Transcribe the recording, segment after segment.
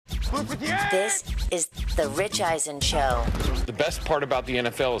This is the Rich Eisen Show. The best part about the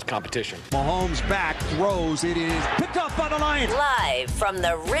NFL is competition. Mahomes back, throws, it is picked up by the Lions. Live from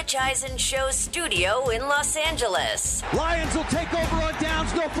the Rich Eisen Show studio in Los Angeles. Lions will take over on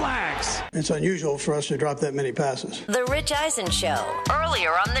downs, no flags. It's unusual for us to drop that many passes. The Rich Eisen Show.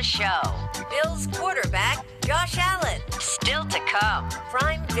 Earlier on the show, Bills quarterback Josh Allen. Still to come,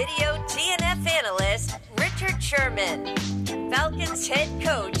 Prime Video TNF analyst Richard Sherman. Falcons head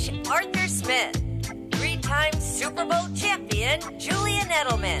coach Arthur Smith. Three-time Super Bowl champion Julian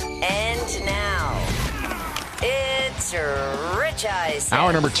Edelman. And now, it's Rich Eisen.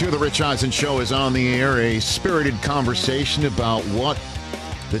 Hour number 2 of the Rich Eisen Show is on the air. A spirited conversation about what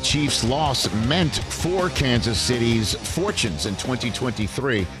the Chiefs' loss meant for Kansas City's fortunes in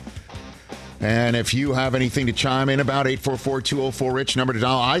 2023. And if you have anything to chime in about, 844-204-RICH, number to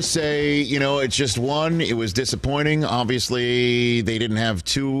dial. I say, it's just one. It was disappointing. Obviously, they didn't have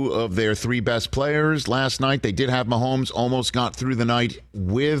 2 of their 3 best players last night. They did have Mahomes, almost got through the night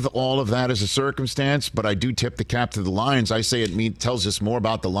with all of that as a circumstance. But I do tip the cap to the Lions. I say it tells us more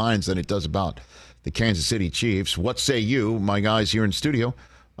about the Lions than it does about the Kansas City Chiefs. What say you, my guys here in studio?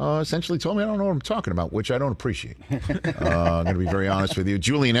 Essentially told me I don't know what I'm talking about, which I don't appreciate. I'm going to be very honest with you.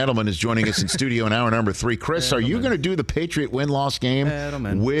 Julian Edelman is joining us in studio in hour number 3. Chris, Edelman. Are you going to do the Patriot win-loss game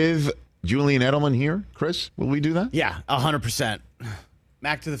with Julian Edelman here? Chris, will we do that? Yeah, 100%.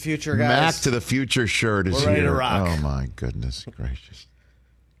 Mac to the future, guys. Mac to the future shirt is We're ready here. To rock. Oh, my goodness gracious.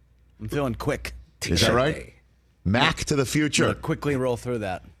 I'm feeling quick. Is that right? Mac to the future. I'm gonna quickly roll through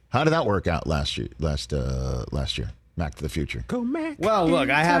that. How did that work out last year? Last year? Mac to the future. Go Mac. Well, look,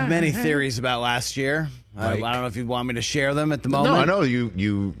 I have many theories about last year. I don't know if you'd want me to share them at the moment. No, I know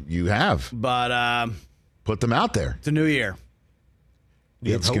you have. But put them out there. It's a new year.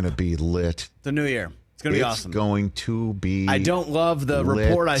 It's going to be lit. It's a new year. It's going to be awesome. It's going to be I don't love the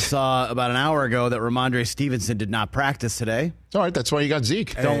report I saw about an hour ago that Ramondre Stevenson did not practice today. It's all right. That's why you got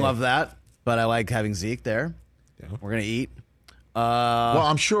Zeke. Don't love that, but I like having Zeke there. Yeah. We're going to eat. Well,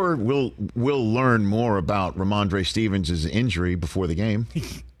 I'm sure we'll learn more about Ramondre Stevens' injury before the game.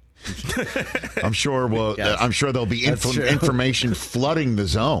 I'm sure I'm sure there'll be information flooding the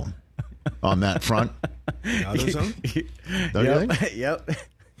zone on that front. Zone? Yep.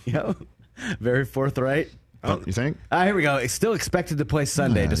 Very forthright. You think? Here we go. He's still expected to play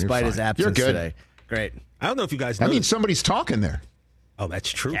Sunday despite his absence You're good. today. Great. I don't know if you guys know. I mean, somebody's talking there. Oh,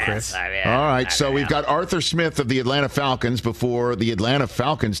 that's true, Chris. All right, so we've got Arthur Smith of the Atlanta Falcons before the Atlanta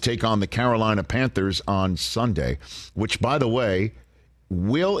Falcons take on the Carolina Panthers on Sunday, which, by the way,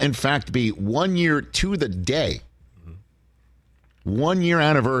 will in fact be 1 year to the day. 1 year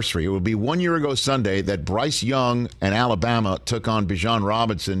anniversary. It will be 1 year ago Sunday that Bryce Young and Alabama took on Bijan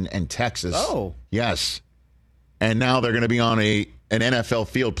Robinson and Texas. Oh. Yes. And now they're going to be on an NFL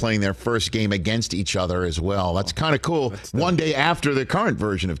field playing their first game against each other as well. That's kind of cool. One day after the current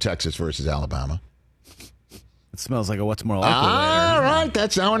version of Texas versus Alabama. It smells like a what's more likely. All right,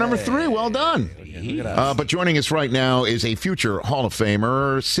 that's hour number 3. Well done. But joining us right now is a future Hall of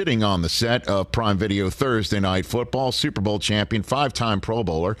Famer sitting on the set of Prime Video Thursday Night Football, Super Bowl champion, 5-time Pro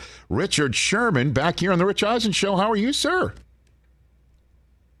Bowler, Richard Sherman, back here on the Rich Eisen Show. How are you, sir?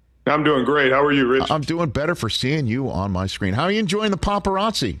 I'm doing great. How are you, Rich? I'm doing better for seeing you on my screen. How are you enjoying the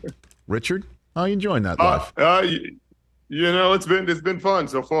paparazzi, Richard? How are you enjoying that life? It's been fun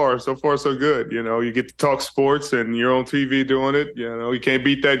so far. So far, so good. You get to talk sports and you're on TV doing it. You can't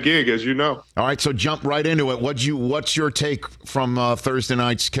beat that gig, as you know. All right, so jump right into it. What's your take from Thursday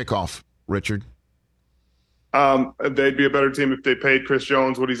night's kickoff, Richard? They'd be a better team if they paid Chris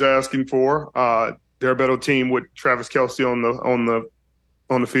Jones what he's asking for. They're a better team with Travis Kelce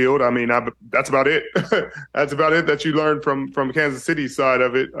on the field. I mean, that's about it. That's about it that you learned from Kansas City's side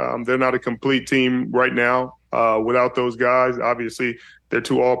of it. They're not a complete team right now without those guys. Obviously, they're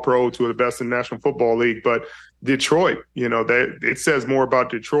 2 all-pro, 2 of the best in the National Football League. But Detroit, it says more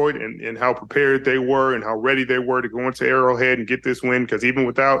about Detroit and how prepared they were and how ready they were to go into Arrowhead and get this win. Because even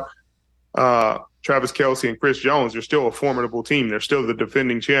without Travis Kelce and Chris Jones, they're still a formidable team. They're still the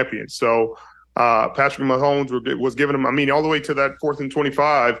defending champions. So Patrick Mahomes was giving them, all the way to that 4th and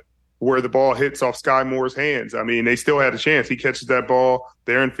 25 where the ball hits off Sky Moore's hands. They still had a chance. He catches that ball.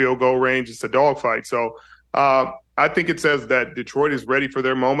 They're in field goal range. It's a dogfight. So I think it says that Detroit is ready for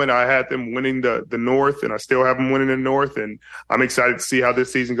their moment. I had them winning the North, and I still have them winning the North, and I'm excited to see how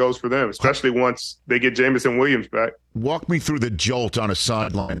this season goes for them, especially once they get Jameson Williams back. Walk me through the jolt on a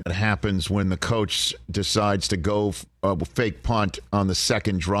sideline that happens when the coach decides to go fake punt on the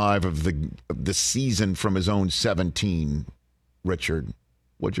second drive of the season from his own 17. Richard,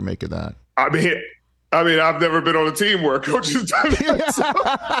 what'd you make of that? I mean, I've never been on a team where a coach has done that.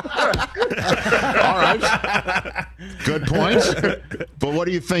 All right. Good points. But what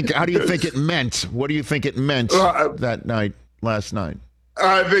do you think? How do you think it meant? What do you think it meant that night, last night?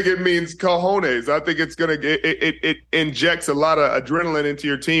 I think it means cojones. I think it's going to it injects a lot of adrenaline into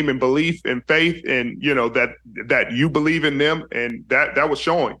your team and belief and faith, and that you believe in them, and that was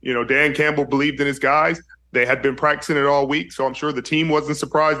showing. Dan Campbell believed in his guys. They had been practicing it all week, so I'm sure the team wasn't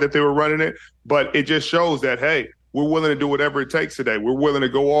surprised that they were running it. But it just shows that, hey, we're willing to do whatever it takes today. We're willing to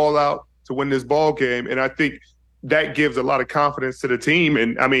go all out to win this ball game, and I think that gives a lot of confidence to the team.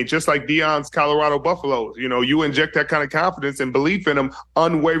 And, I mean, just like Deion's Colorado Buffaloes, you inject that kind of confidence and belief in them,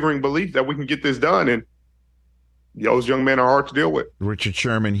 unwavering belief that we can get this done. And those young men are hard to deal with. Richard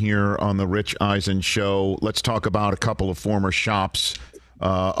Sherman here on the Rich Eisen Show. Let's talk about a couple of former shops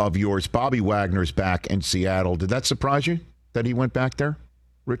of yours. Bobby Wagner's back in Seattle. Did that surprise you that he went back there,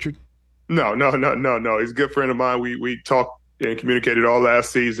 Richard? No. He's a good friend of mine. We talked and communicated all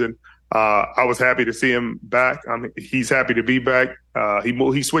last season. I was happy to see him back. I mean, he's happy to be back.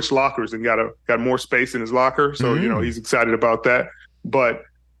 He switched lockers and got more space in his locker, so he's excited about that. But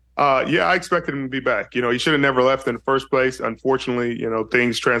I expected him to be back. He should have never left in the first place. Unfortunately,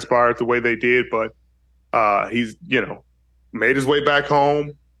 things transpired the way they did. But he's made his way back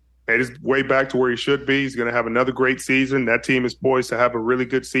home, made his way back to where he should be. He's going to have another great season. That team is poised to have a really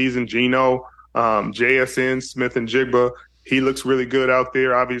good season. Geno, JSN, Smith and Jigba. He looks really good out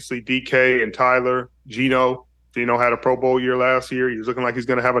there. Obviously, DK and Tyler, Geno had a Pro Bowl year last year. He's looking like he's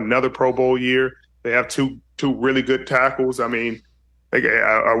going to have another Pro Bowl year. They have two really good tackles. I mean,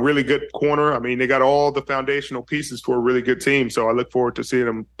 a really good corner. I mean, they got all the foundational pieces for a really good team. So I look forward to seeing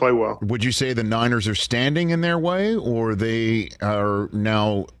them play well. Would you say the Niners are standing in their way, or they are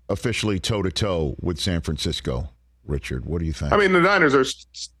now officially toe-to-toe with San Francisco? Richard, what do you think? I mean, the Niners are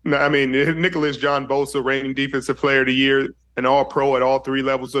Nicholas John Bosa, reigning defensive player of the year, an all-pro at all three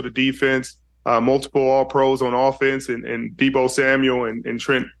levels of the defense, multiple all-pros on offense, and Deebo Samuel and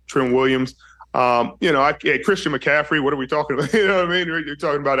Trent Williams. Christian McCaffrey, what are we talking about? You know what I mean? You're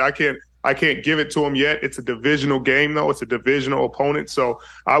talking about I can't give it to him yet. It's a divisional game, though. It's a divisional opponent. So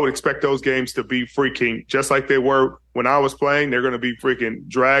I would expect those games to be freaking just like they were when I was playing. They're going to be freaking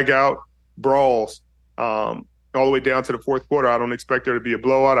drag-out brawls all the way down to the fourth quarter. I don't expect there to be a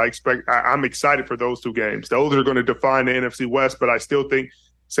blowout. I'm excited for those two games. Those are going to define the NFC West, but I still think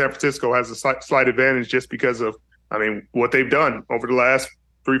San Francisco has a slight advantage just because of, what they've done over the last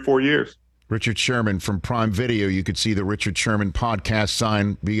 3-4 years. Richard Sherman from Prime Video. You could see the Richard Sherman podcast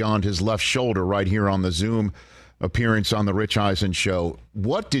sign beyond his left shoulder right here on the Zoom appearance on the Rich Eisen Show.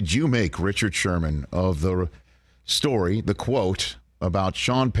 What did you make, Richard Sherman, of the story, the quote about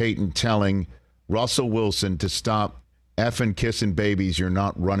Sean Payton telling Russell Wilson to stop effing kissing babies, you're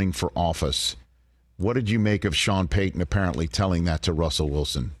not running for office? What did you make of Sean Payton apparently telling that to Russell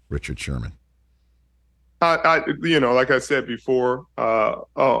Wilson, Richard Sherman? Like I said before,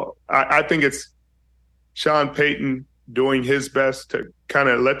 I think it's Sean Payton doing his best to kind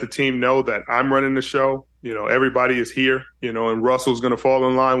of let the team know that I'm running the show. Everybody is here, and Russell's going to fall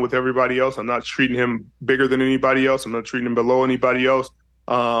in line with everybody else. I'm not treating him bigger than anybody else. I'm not treating him below anybody else.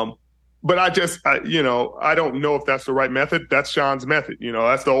 But I don't know if that's the right method. That's Sean's method.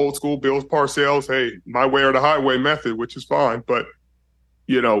 That's the old school Bill Parcells, hey, my way or the highway method, which is fine. But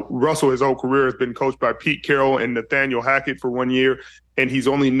Russell, his whole career has been coached by Pete Carroll and Nathaniel Hackett for 1 year, and he's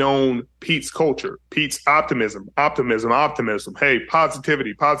only known Pete's culture, Pete's optimism. Hey,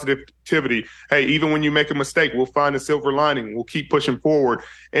 positivity. Hey, even when you make a mistake, we'll find a silver lining. We'll keep pushing forward.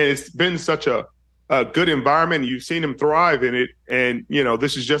 And it's been such a good environment. You've seen him thrive in it. And,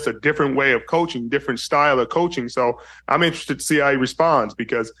 this is just a different way of coaching, different style of coaching. So I'm interested to see how he responds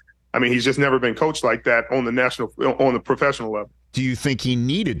because, he's just never been coached like that on the professional level. Do you think he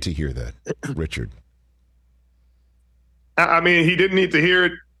needed to hear that, Richard? He didn't need to hear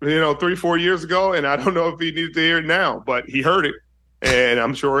it, 3-4 years ago, and I don't know if he needed to hear it now, but he heard it, and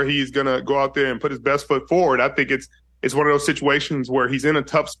I'm sure he's going to go out there and put his best foot forward. I think it's one of those situations where he's in a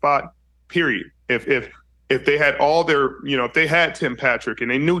tough spot, period. If they had all their, if they had Tim Patrick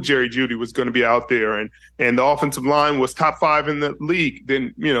and they knew Jerry Jeudy was going to be out there and the offensive line was top 5 in the league,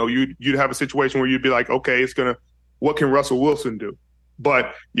 then, you'd have a situation where you'd be like, okay, what can Russell Wilson do?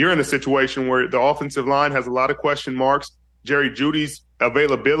 But you're in a situation where the offensive line has a lot of question marks. Jerry Jeudy's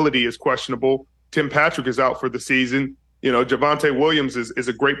availability is questionable. Tim Patrick is out for the season. Javonte Williams is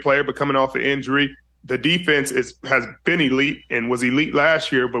a great player, but coming off an injury. The defense has been elite and was elite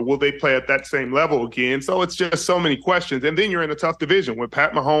last year, but will they play at that same level again? So it's just so many questions. And then you're in a tough division with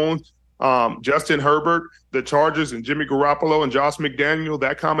Pat Mahomes, Justin Herbert, the Chargers, and Jimmy Garoppolo and Josh McDaniel,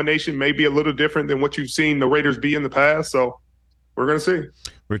 that combination may be a little different than what you've seen the Raiders be in the past. So we're going to see.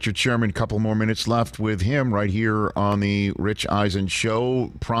 Richard Sherman, couple more minutes left with him right here on the Rich Eisen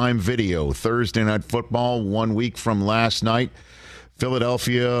Show. Prime Video, Thursday Night Football, 1 week from last night.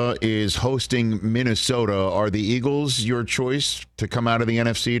 Philadelphia is hosting Minnesota. Are the Eagles your choice to come out of the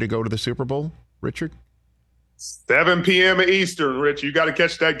NFC to go to the Super Bowl, Richard? 7 p.m. Eastern, Rich. You got to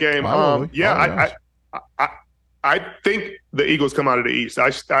catch that game. I think the Eagles come out of the East.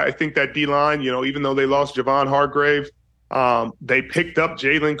 I think that D-line, even though they lost Javon Hargrave, they picked up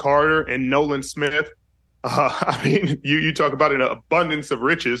Jalen Carter and Nolan Smith. You talk about an abundance of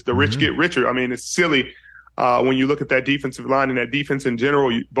riches. The rich get richer. It's silly when you look at that defensive line and that defense in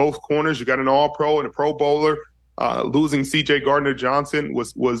general. Both corners, you got an All-Pro and a Pro Bowler. Losing C.J. Gardner-Johnson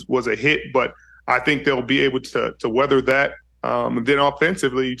was a hit, but I think they'll be able to weather that. And then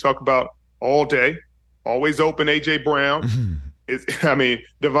offensively, you talk about all day, always open A.J. Brown.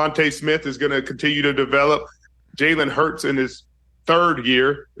 Devontae Smith is going to continue to develop. Jalen Hurts in his third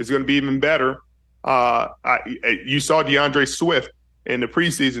year is going to be even better. You saw DeAndre Swift in the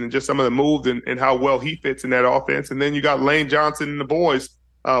preseason and just some of the moves and how well he fits in that offense. And then you got Lane Johnson and the boys,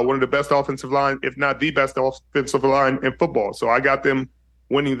 one of the best offensive line, if not the best offensive line in football. So I got them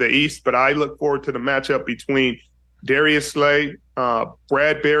winning the East, but I look forward to the matchup between Darius Slay,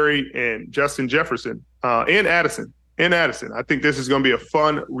 Bradbury, and Justin Jefferson, and Addison. I think this is going to be a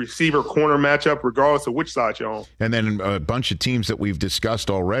fun receiver-corner matchup, regardless of which side you're on. And then a bunch of teams that we've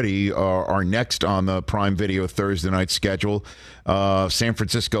discussed already are next on the Prime Video Thursday night schedule. San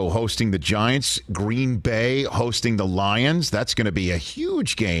Francisco hosting the Giants, Green Bay hosting the Lions. That's going to be a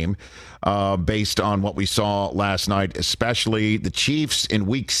huge game based on what we saw last night, especially the Chiefs in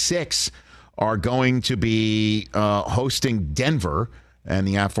Week 6 are going to be hosting Denver and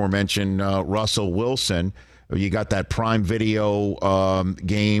the aforementioned Russell Wilson. You got that Prime Video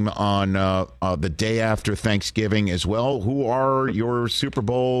game on the day after Thanksgiving as well. Who are your Super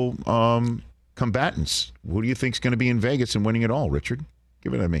Bowl combatants? Who do you think is going to be in Vegas and winning it all, Richard?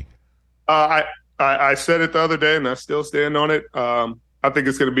 Give it to me. I said it the other day, and I still stand on it. I think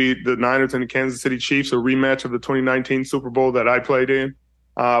it's going to be the Niners and the Kansas City Chiefs, a rematch of the 2019 Super Bowl that I played in.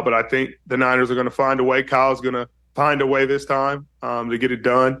 But I think the Niners are going to find a way. Kyle's going to find a way this time to get it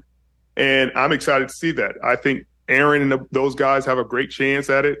done. And I'm excited to see that. I think Aaron and those guys have a great chance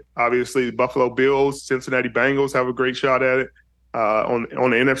at it. Obviously, the Buffalo Bills, Cincinnati Bengals have a great shot at it. On the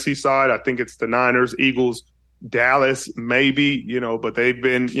NFC side, I think it's the Niners, Eagles, Dallas, maybe, but they've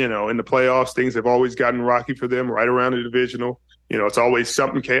been, in the playoffs. Things have always gotten rocky for them right around the divisional. It's always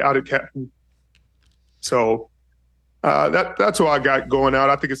something chaotic happening. So that's what I got going out.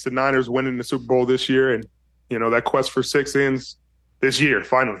 I think it's the Niners winning the Super Bowl this year. And, that quest for 6 ends this year,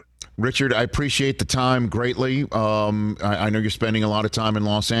 finally. Richard, I appreciate the time greatly. I know you're spending a lot of time in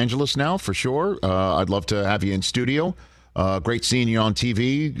Los Angeles now, for sure. I'd love to have you in studio. Great seeing you on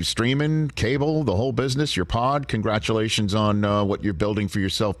TV, streaming, cable, the whole business, your pod. Congratulations on what you're building for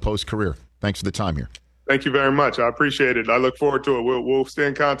yourself post-career. Thanks for the time here. Thank you very much. I appreciate it. I look forward to it. We'll stay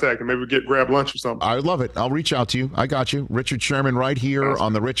in contact and maybe grab lunch or something. I love it. I'll reach out to you. I got you. Richard Sherman right here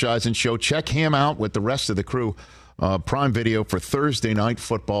on the Rich Eisen Show. Check him out with the rest of the crew. Prime Video for Thursday Night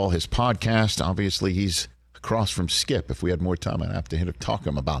Football, his podcast. Obviously, he's across from Skip. If we had more time, I'd have to talk to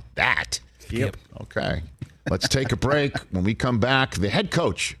him about that. Yep. Okay. Let's take a break. When we come back, the head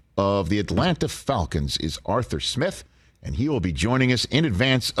coach of the Atlanta Falcons is Arthur Smith, and he will be joining us in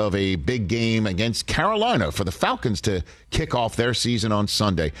advance of a big game against Carolina for the Falcons to kick off their season on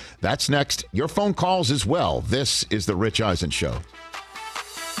Sunday. That's next. Your phone calls as well. This is the Rich Eisen Show.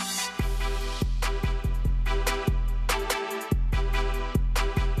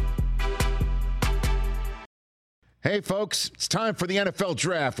 Hey, folks, it's time for the NFL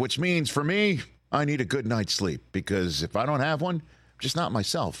Draft, which means for me, I need a good night's sleep because if I don't have one, I'm just not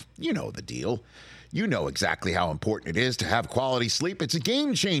myself. You know the deal. You know exactly how important it is to have quality sleep. It's a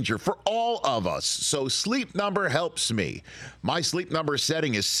game changer for all of us. So Sleep Number helps me. My Sleep Number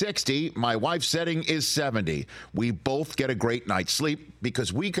setting is 60. My wife's setting is 70. We both get a great night's sleep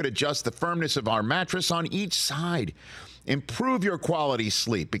because we could adjust the firmness of our mattress on each side. Improve your quality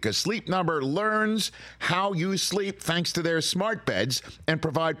sleep because Sleep Number learns how you sleep thanks to their smart beds and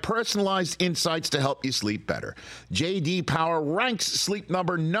provide personalized insights to help you sleep better. J.D. Power ranks Sleep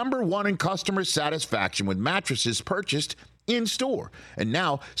Number #1 in customer satisfaction with mattresses purchased in store. And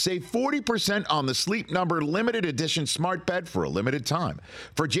now save 40% on the Sleep Number limited edition smart bed for a limited time.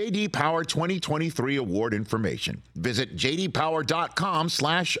 For J.D. Power 2023 award information, visit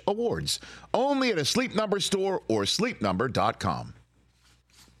jdpower.com/awards. Only at a Sleep Number store or sleepnumber.com.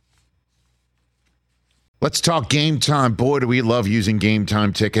 Let's talk Game Time. Boy, do we love using Game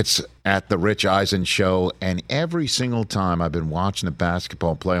Time tickets at the Rich Eisen Show. And every single time I've been watching the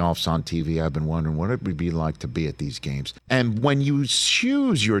basketball playoffs on TV, I've been wondering what it would be like to be at these games. And when you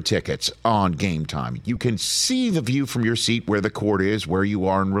choose your tickets on Game Time, you can see the view from your seat where the court is, where you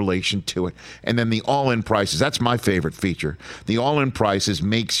are in relation to it. And then the all-in prices. That's my favorite feature. The all-in prices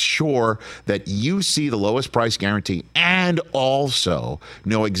makes sure that you see the lowest price guarantee and also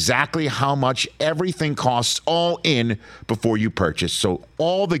know exactly how much everything costs all in before you purchase. So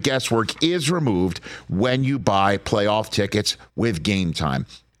all the guesswork is removed when you buy playoff tickets with Game Time.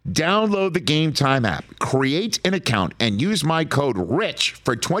 Download the Game Time app, create an account, and use my code RICH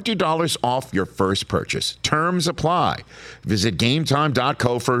for $20 off your first purchase. Terms apply. Visit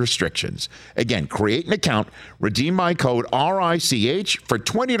GameTime.co for restrictions. Again, create an account, redeem my code RICH for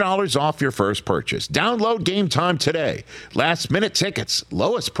 $20 off your first purchase. Download Game Time today. Last minute tickets,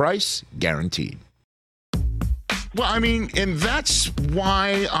 lowest price guaranteed. Well, I mean, and that's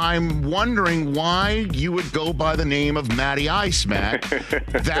why I'm wondering why you would go by the name of Matty Ice, Matt.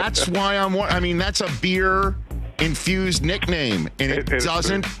 That's why I mean, that's a beer-infused nickname, and it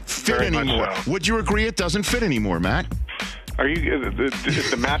doesn't fit anymore. So. Would you agree it doesn't fit anymore, Matt? Are you is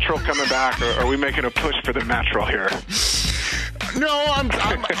the Mattrel coming back, or are we making a push for the Mattrel here? No,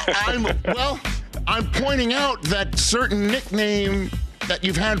 I'm pointing out that certain nickname that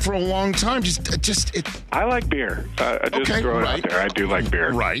you've had for a long time. I like beer. Okay, throw it right. out there. I do like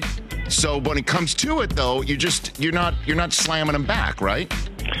beer. Right. So when it comes to it, though, you're not slamming them back, right?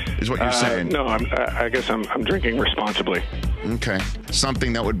 Is what you're saying? No, I guess I'm drinking responsibly. Okay.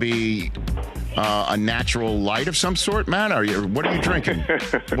 Something that would be a natural light of some sort, Matt? What are you drinking?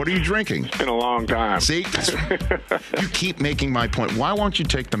 What are you drinking? It's been a long time. See, you keep making my point. Why won't you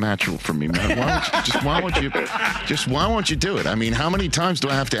take the natural from me, Matt? Why won't you do it? I mean, how many times do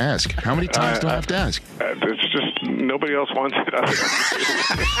I have to ask? How many times do I have to ask? It's just nobody else wants it.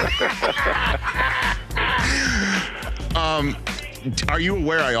 Are you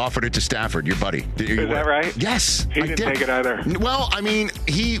aware I offered it to Stafford, your buddy? Is that right? Yes, he didn't take it either. Well, I mean,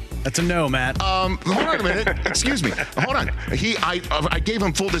 That's a no, Matt. Hold on a minute. Excuse me. Hold on. I gave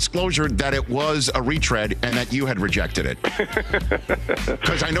him full disclosure that it was a retread and that you had rejected it.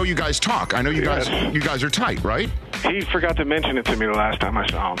 Because I know you guys talk. I know you guys are tight, right? He forgot to mention it to me the last time I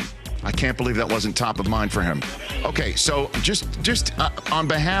saw him. I can't believe that wasn't top of mind for him. Okay, so just on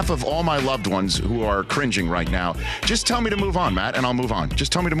behalf of all my loved ones who are cringing right now, just tell me to move on, Matt, and I'll move on.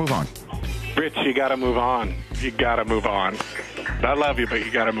 Just tell me to move on. Rich, you got to move on. You got to move on. I love you, but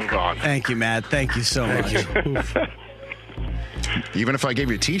you got to move on. Thank you, Matt. Thank you so much. Even if I gave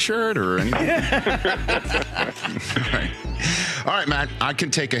you a T-shirt or anything? All right, Matt, I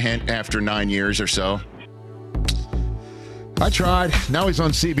can take a hint after 9 years or so. I tried. Now he's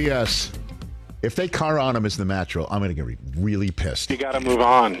on CBS. If they car on him as the Mattrel, I'm going to get really pissed. You got to move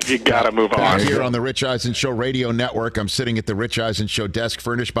on. You got to move on. Back here on the Rich Eisen Show Radio Network, I'm sitting at the Rich Eisen Show desk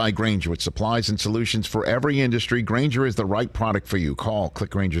furnished by Grainger with supplies and solutions for every industry. Grainger is the right product for you. Call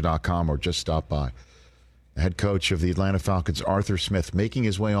clickgrainger.com or just stop by. The head coach of the Atlanta Falcons, Arthur Smith, making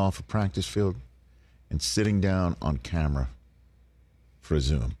his way off a practice field and sitting down on camera for a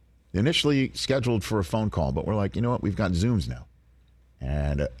Zoom. Initially scheduled for a phone call, but we're like, you know what? We've got Zooms now.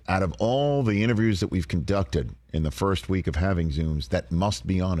 And out of all the interviews that we've conducted in the first week of having Zooms, that must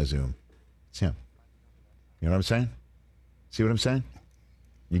be on a Zoom. It's him. You know what I'm saying? See what I'm saying?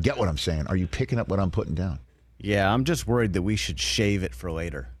 You get what I'm saying. Are you picking up what I'm putting down? Yeah, I'm just worried that we should shave it for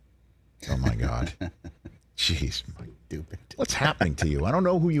later. Oh, my God. Jeez. What's happening to you? I don't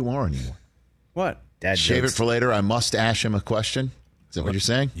know who you are anymore. What? Dad shave jokes. It for later. I must ask him a question. Is that what you're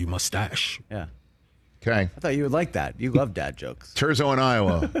saying? You mustache. Yeah. Okay. I thought you would like that. You love dad jokes. Terzo in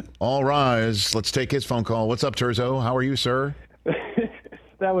Iowa. All rise. Let's take his phone call. What's up, Terzo? How are you, sir?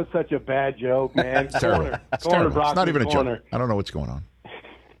 That was such a bad joke, man. It's terrible. It's terrible. It's not even a joke. I don't know what's going on.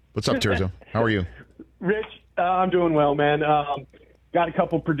 What's up, Terzo? How are you? Rich, I'm doing well, man. Got a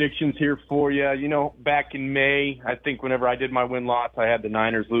couple predictions here for you. You know, back in May, I think whenever I did my win-loss, I had the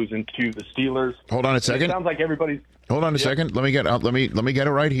Niners losing to the Steelers. Hold on a second. It sounds like everybody's... Hold on a second. Let me get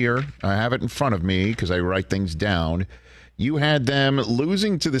it right here. I have it in front of me because I write things down. You had them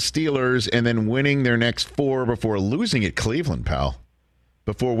losing to the Steelers and then winning their next four before losing at Cleveland, pal.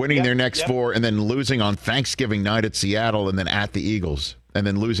 Before winning their next four and then losing on Thanksgiving night at Seattle and then at the Eagles and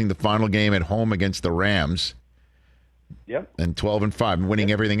then losing the final game at home against the Rams. Yep. And 12-5 and winning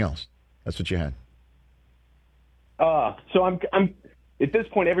everything else. That's what you had. So I'm at this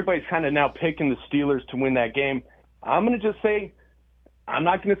point, everybody's kind of now picking the Steelers to win that game. I'm going to just say I'm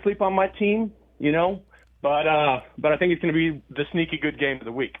not going to sleep on my team. You know, But I think it's going to be the sneaky good game of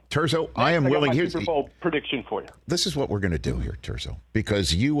the week. Terzo, I am willing. Here's Super Bowl prediction for you. This is what we're going to do here, Terzo,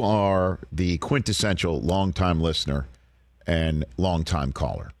 because you are the quintessential longtime listener and longtime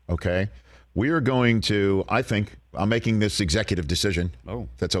caller. Okay, we are going to. I think I'm making this executive decision. Oh,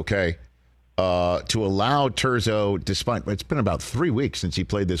 that's okay. To allow Terzo, despite it's been about 3 weeks since he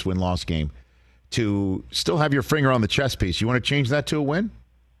played this win-loss game, to still have your finger on the chess piece. You want to change that to a win?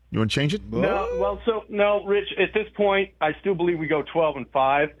 You want to change it? No, Rich. At this point, I still believe we go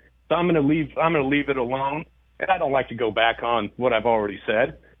 12-5. So I'm going to leave it alone, and I don't like to go back on what I've already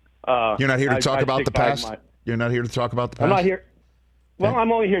said. You're not here to talk about the past. You're not here to talk about the past. I'm not here. Well,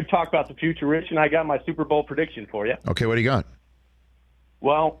 I'm only here to talk about the future, Rich, and I got my Super Bowl prediction for you. Okay, what do you got?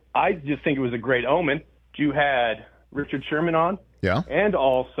 Well, I just think it was a great omen. You had Richard Sherman on, and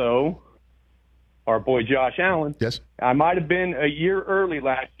also our boy Josh Allen. Yes. I might have been a year early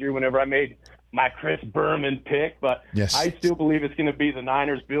last year whenever I made my Chris Berman pick, but I still believe it's going to be the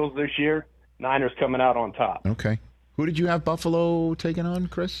Niners-Bills this year. Niners coming out on top. Okay. Who did you have Buffalo taking on,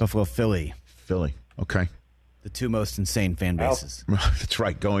 Chris? Buffalo, Philly. Philly. Okay. The two most insane fan bases. That's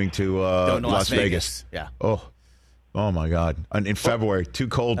right. Going to Las Vegas. Yeah. Oh my God. And in February, two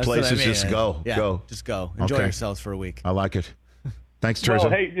cold places. Just go. Yeah, go. Just go. Enjoy yourselves for a week. I like it. Thanks, Terzo. Well,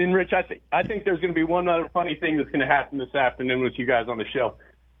 hey, and Rich, I think there's going to be one other funny thing that's going to happen this afternoon with you guys on the show.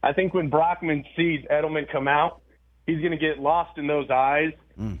 I think when Brockman sees Edelman come out, he's going to get lost in those eyes,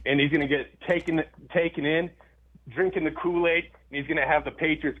 and he's going to get taken in, drinking the Kool-Aid, and he's going to have the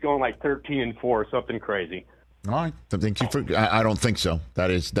Patriots going like 13-4 or something crazy. All right. I don't think so. That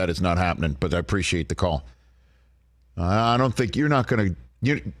is not happening, but I appreciate the call. I don't think you're not going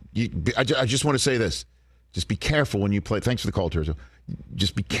to I just want to say this. Just be careful when you play. Thanks for the call, Terzo.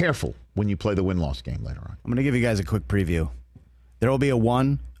 Just be careful when you play the win-loss game later on. I'm going to give you guys a quick preview. There will be a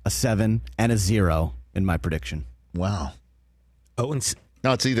 1, a 7, and a 0 in my prediction. Wow. No,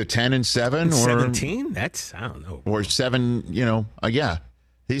 it's either 10 and 7 or 17. That's, I don't know. Or 7.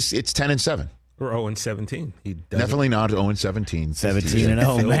 It's 10 and 7. Or 0 and 17. Definitely not 0 and 17. 17 and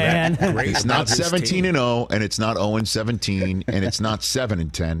 0, man. It's not 17 and 0, and it's not 0 and 17, and it's not 7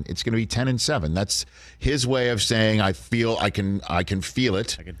 and 10. It's going to be 10 and 7. That's his way of saying I feel I can feel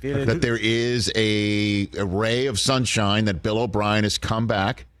it. I can feel it. That there is a ray of sunshine that Bill O'Brien has come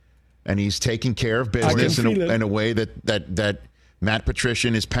back, and he's taking care of business in a way that Matt Patricia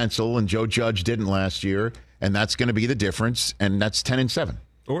in his pencil and Joe Judge didn't last year, and that's going to be the difference, and that's 10 and 7.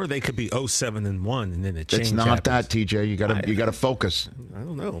 Or they could be 0-7 and 1, and then it changes. It's not that, TJ. You got to focus. I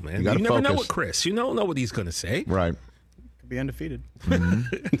don't know, man. You never know what Chris. You don't know what he's going to say. Right. Could be undefeated.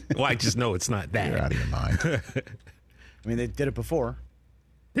 Mm-hmm. Well, I just know it's not that. You're out of your mind. I mean, they did it before.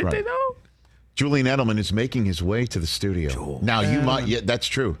 Did they though? Julian Edelman is making his way to the studio. Now you might. Yeah, that's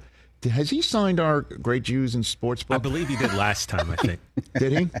true. Has he signed our Great Jews in Sports book? I believe he did last time. I think.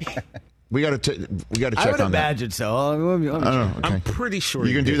 Did he? We got to check on that. I would imagine so. Okay. I'm pretty sure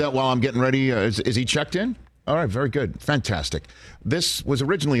you can do that while I'm getting ready. Is he checked in? All right, very good. Fantastic. This was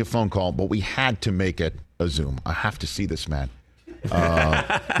originally a phone call, but we had to make it a Zoom. I have to see this man.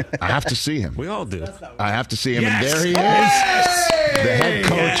 I have to see him. We all do. I have to see him. Yes. And there he is, the head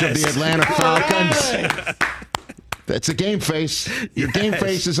coach of the Atlanta Falcons. That's a game face. Your game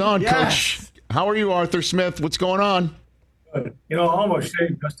face is on, Coach. How are you, Arthur Smith? What's going on? Almost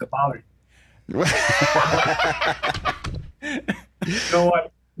shaved just to bother you. You know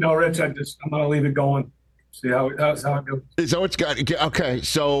what? No, Rich, I'm going to leave it going. See how it goes. So it's got okay.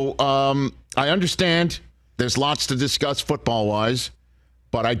 So I understand there's lots to discuss football-wise,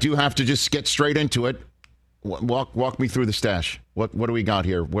 but I do have to just get straight into it. Walk me through the stash. What do we got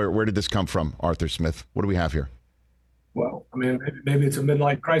here? Where did this come from, Arthur Smith? What do we have here? Well, I mean, maybe it's a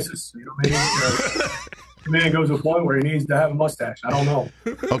midlife crisis. Maybe the man goes to a point where he needs to have a mustache. I don't know.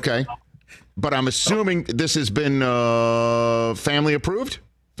 Okay. But I'm assuming this has been family approved?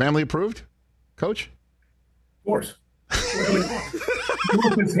 Family approved, Coach? Of course. You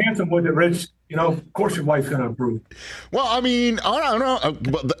look as handsome with it, Rich. Of course your wife's going to approve. Well, I mean, I don't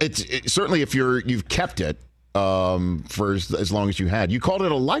know. But it's certainly if you've kept it for as long as you had. You called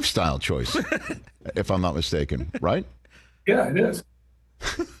it a lifestyle choice, if I'm not mistaken, right? Yeah, it is.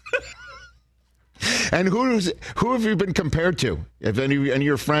 And who have you been compared to? Have any of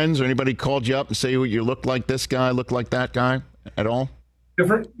your friends or anybody called you up and say you look like this guy, look like that guy at all?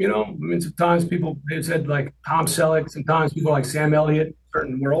 Different, I mean, sometimes people have said like Tom Selleck. Sometimes people like Sam Elliott.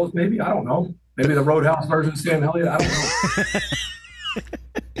 Certain worlds, maybe. I don't know. Maybe the Roadhouse version of Sam Elliott. I don't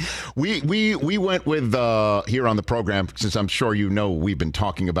know. We went with here on the program, since I'm sure we've been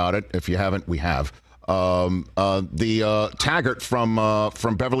talking about it. If you haven't, we have the Taggart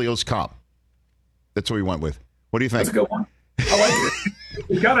from Beverly Hills Cop. That's what we went with. What do you think? That's a good one. I like it.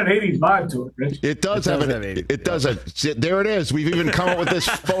 It's got an 80s vibe to it, Rich. It does have 80s. It does. There it is. We've even come up with this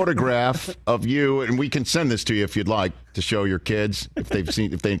photograph of you, and we can send this to you if you'd like to show your kids if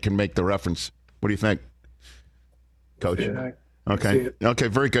they can make the reference. What do you think, Coach? Yeah, okay. Okay.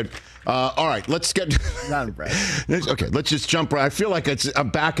 Very good. All right. Let's get. Not impressed. Okay. Let's just jump right. I feel like I'm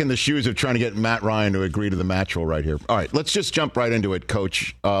back in the shoes of trying to get Matt Ryan to agree to the match rule right here. All right. Let's just jump right into it,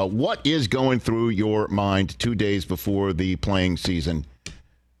 Coach. What is going through your mind 2 days before the playing season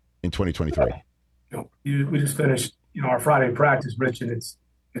in 2023? We just finished, our Friday practice, Rich, and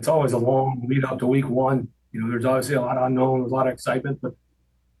it's always a long lead up to week one. There's obviously a lot of unknown, a lot of excitement, but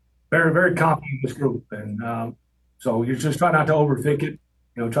very, very confident in this group. And so you just try not to overthink it,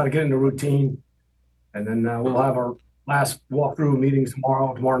 try to get into routine. And then we'll have our last walkthrough meetings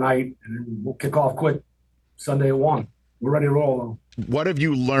tomorrow night, and then we'll kick off quick Sunday at 1. We're ready to roll, though. What have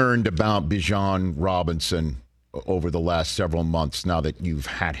you learned about Bijan Robinson over the last several months now that you've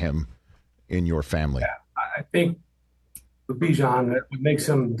had him in your family? Yeah, I think with Bijan, what makes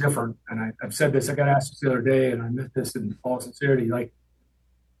him different, and I've said this, I got asked this the other day, and I meant this in all sincerity,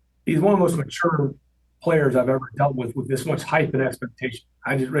 he's one of the most mature players I've ever dealt with this much hype and expectation.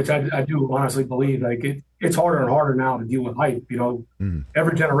 Rich, I do honestly believe it's harder and harder now to deal with hype.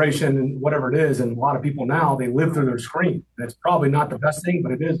 Every generation and whatever it is, and a lot of people now, they live through their screen. That's probably not the best thing,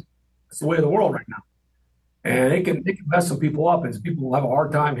 but it is. It's the way of the world right now. And it can mess some people up, and some people will have a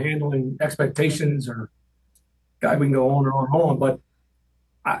hard time handling expectations. Or guy, we can go on and on and on. But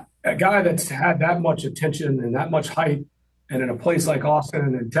a guy that's had that much attention and that much hype, and in a place like Austin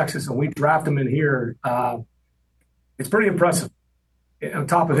and in Texas, and we draft him in here, it's pretty impressive. On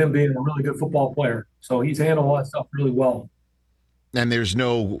top of him being a really good football player, so he's handled all that stuff really well. And there's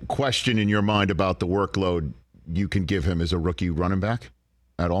no question in your mind about the workload you can give him as a rookie running back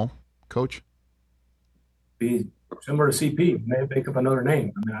at all, Coach? Be similar to CP. May make up another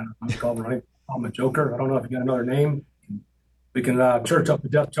name. I don't call him a joker. I don't know if you got another name. We can church up the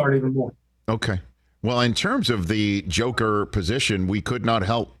depth chart even more. Okay. Well, in terms of the joker position, we could not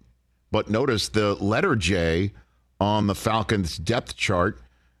help but notice the letter J on the Falcons depth chart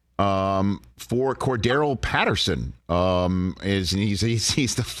for Cordero Patterson.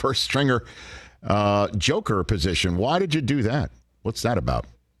 He's the first stringer joker position. Why did you do that? What's that about?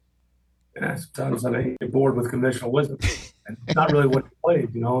 Yeah, sometimes I get bored with conventional wisdom. And it's not really what he plays,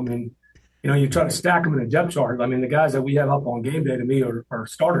 you try to stack them in a depth chart. The guys that we have up on game day to me are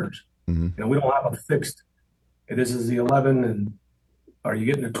starters. Mm-hmm. We don't have a fixed, hey, this is the 11 and are you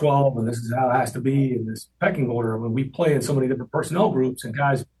getting to 12 and this is how it has to be in this pecking order. When we play in so many different personnel groups and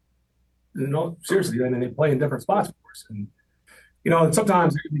guys, seriously, they play in different spots for us. And, and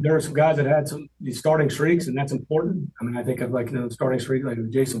sometimes there are some guys that had these starting streaks, and that's important. I think of the starting streak, like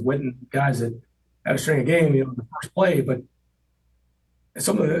Jason Witten, guys that had a string of game, the first play. But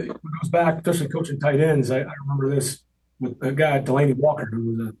some of it goes back, especially coaching tight ends. I remember this with a guy, Delaney Walker, who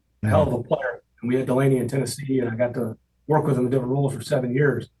was a hell of a player. And we had Delaney in Tennessee, and I got to work with him in different roles for 7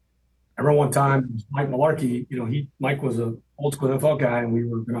 years. I remember one time, it was Mike Mularkey, Mike was an old school NFL guy, and we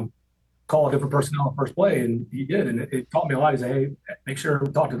were going to call a different personnel on first play, and he did. And it taught me a lot. He said, hey, make sure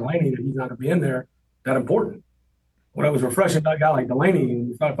to talk to Delaney that he's not going to be in there. That important. What I was refreshing about a guy like Delaney, and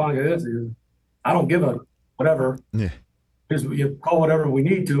we started finding this, is I don't give a whatever. Yeah. Just you call whatever we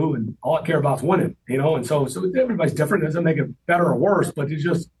need to, and all I care about is winning, And so everybody's different. It doesn't make it better or worse, but it's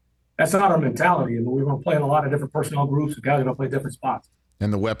just that's not our mentality. We're going to play in a lot of different personnel groups. The guys are going to play different spots.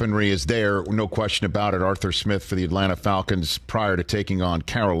 And the weaponry is there, no question about it. Arthur Smith for the Atlanta Falcons prior to taking on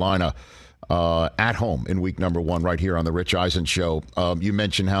Carolina at home in week number 1 right here on the Rich Eisen Show. You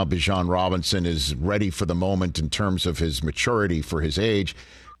mentioned how Bijan Robinson is ready for the moment in terms of his maturity for his age.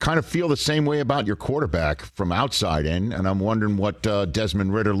 Kind of feel the same way about your quarterback from outside in, and I'm wondering what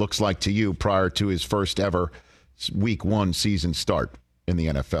Desmond Ridder looks like to you prior to his first ever week 1 season start in the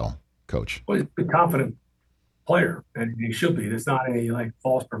NFL, Coach. Well, he's a confident player, and he should be. There's not any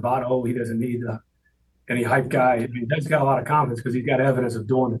false bravado. He doesn't need any hype guy. He's got a lot of confidence because he's got evidence of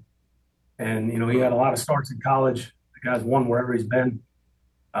doing it. And he had a lot of starts in college. The guy's won wherever he's been.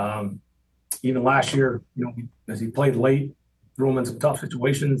 Even last year, as he played late, threw him in some tough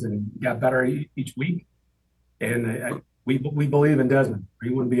situations and got better each week. And we believe in Desmond. He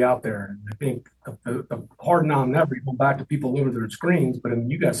wouldn't be out there. And I think the hard on never going back to people living through their screens, but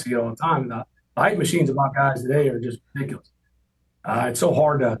you guys see it all the time. The hype machines about guys today are just ridiculous. It's so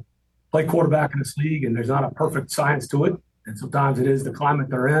hard to play quarterback in this league, and there's not a perfect science to it. And sometimes it is the climate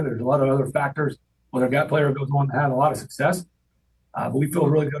they're in. There's a lot of other factors. Whether a player goes on to have a lot of success. But we feel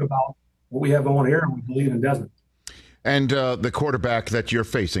really good about what we have going here, and we believe in Desmond. And the quarterback that you're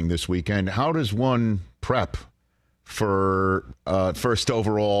facing this weekend, how does one prep for first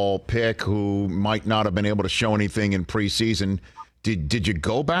overall pick who might not have been able to show anything in preseason? Did you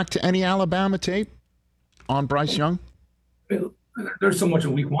go back to any Alabama tape on Bryce Young? There's so much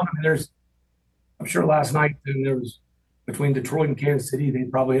in week one. I mean, I'm sure last night there was between Detroit and Kansas City, they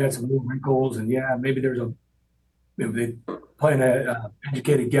probably had some new wrinkles, and maybe they playing an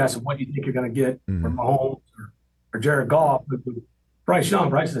educated guess of what you think you're going to get from Mahomes or Jared Goff. But Bryce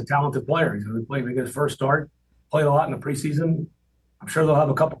is a talented player. He's going to play his first start, played a lot in the preseason. I'm sure they'll have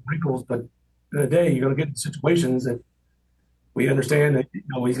a couple of wrinkles, but in the day, you're going to get in situations that we understand that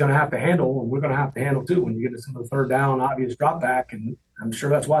he's going to have to handle, and we're going to have to handle too when you get into some of the third down, obvious drop back, and I'm sure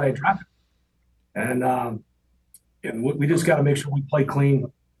that's why they drafted him. And we just got to make sure we play clean.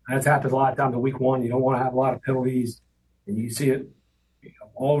 That's happened a lot of times in week one. You don't want to have a lot of penalties, and you see it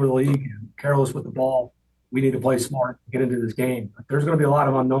all over the league. And careless with the ball. We need to play smart, get into this game. But there's going to be a lot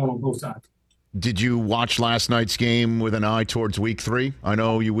of unknown on both sides. Did you watch last night's game with an eye towards week 3? I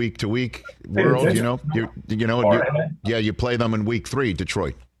know you week to week world. You play them in week 3,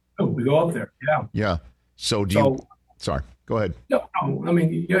 Detroit. Oh, we go up there. Yeah. Yeah. So Sorry, go ahead. No. I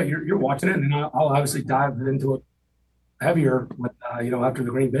mean, you're watching it, and I'll obviously dive into it heavier with after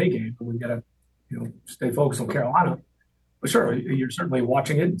the Green Bay game. We got to stay focused on Carolina. But sure, you're certainly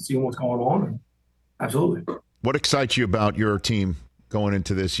watching it and seeing what's going on. Absolutely. What excites you about your team going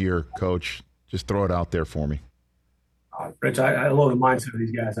into this year, Coach? Just throw it out there for me. Rich, I love the mindset of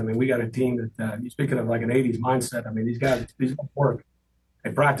these guys. I mean, we got a team that, you're speaking of like an 80s mindset. I mean, these guys work.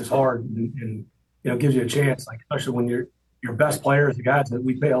 They practice hard and gives you a chance, like especially when your best players, the guys that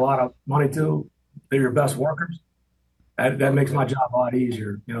we pay a lot of money to, they're your best workers. That makes my job a lot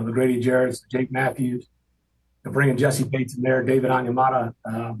easier. The Grady Jarrett's, Jake Matthews, bringing Jesse Bates in there, David Onyemata.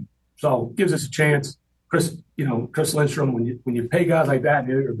 So gives us a chance. Chris Lindstrom, when you pay guys like that,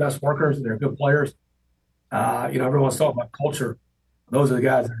 they're your best workers and they're good players. Everyone's talking about culture. Those are the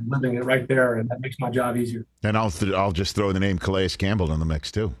guys that are living it right there, and that makes my job easier. And I'll just throw the name Calais Campbell in the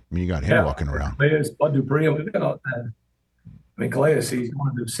mix too. I mean, you got him walking around. Calais, Bud Dupree. Calais, he's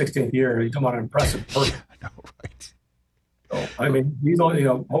going to do 16th year. He's talking about an impressive person. I know, right? So, I mean, he's only,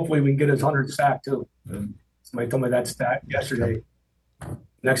 hopefully we can get his 100th sack too. Somebody told me that stat yesterday.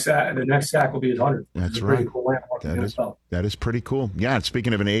 The next sack will be his 100th. That's right. Cool that is pretty cool. Yeah, and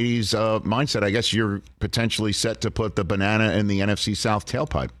speaking of an 80s mindset, I guess you're potentially set to put the banana in the NFC South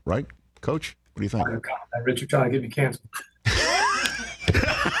tailpipe, right, Coach? What do you think? Richard trying to get me canceled.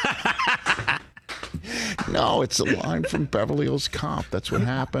 No, it's a line from Beverly Hills Cop. That's what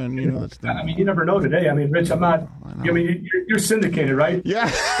happened. I mean, you never know today. I mean, Rich, I'm not. I mean, you're syndicated, right?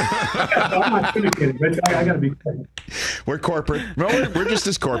 Yeah. I'm not syndicated, Rich. I got to be careful. We're corporate. No, we're just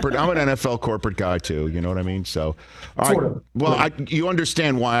as corporate. I'm an NFL corporate guy too. You know what I mean? So, all right. Sort of. Well, you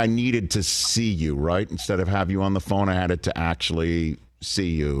understand why I needed to see you, right? Instead of have you on the phone, I had to actually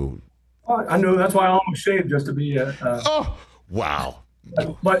see you. I know. That's why I almost shaved just to be a. Oh, wow.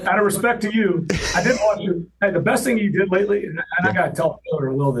 But out of respect to you, I did want you. Hey, the best thing you did lately, and I got to tell Taylor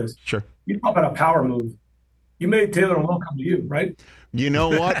and Will this. Sure. You talk about a power move. You made Taylor and Will come to you, right? You know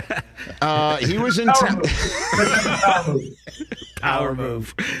what? He was in town. Power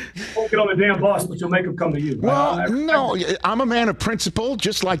move. Won't get on the damn bus, but you'll make him come to you. Well, no, I'm a man of principle,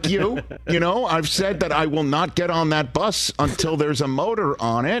 just like you. I've said that I will not get on that bus until there's a motor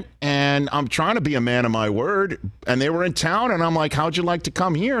on it, and I'm trying to be a man of my word. And they were in town, and I'm like, "How'd you like to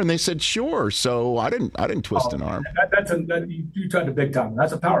come here?" And they said, "Sure." So I didn't twist an arm. You tried to big time.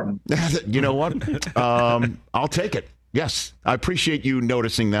 That's a power move. You know what? I'll take it. Yes, I appreciate you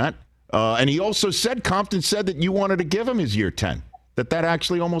noticing that. And he also said, Compton said that you wanted to give him his year 10, that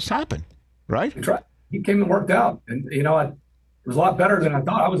actually almost happened, right? He tried. He came and worked out. And, it was a lot better than I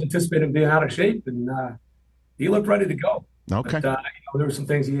thought. I was anticipating him being out of shape, and he looked ready to go. Okay. But, there were some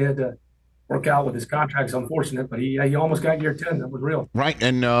things he had to work out with his contract. It's unfortunate, but he almost got year 10. That was real. Right.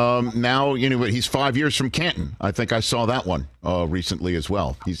 And now, he's 5 years from Canton. I think I saw that one recently as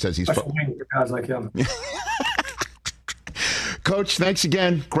well. He says he's for guys like him. Coach, thanks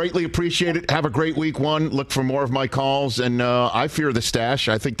again. Greatly appreciate it. Have a great week one. Look for more of my calls. And I fear the stash.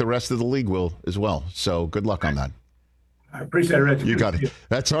 I think the rest of the league will as well. So good luck on that. I appreciate it, Rich. You got it.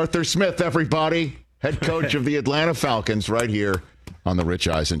 That's Arthur Smith, everybody. Head coach of the Atlanta Falcons right here on the Rich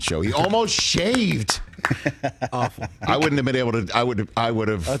Eisen Show. He almost shaved. Awful. I wouldn't have been able to. I would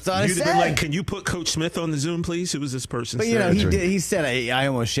have. That's what I You'd have said. been like, can you put Coach Smith on the Zoom, please? Who was this person? But, he said, I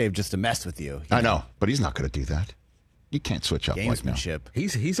almost shaved just to mess with you. I know, but he's not going to do that. You can't switch up like now.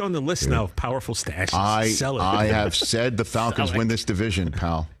 He's on the list now of powerful stashes. I have said the Falcons win this division,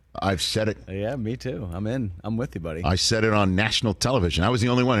 pal. I've said it. Yeah, me too. I'm in. I'm with you, buddy. I said it on national television. I was the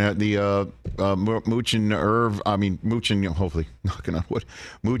only one. The Mooch and Irv, Mooch and, hopefully, knocking on wood,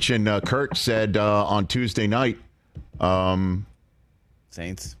 Mooch and Kurt said on Tuesday night.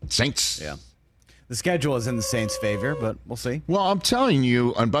 Saints. Yeah. The schedule is in the Saints' favor, but we'll see. Well, I'm telling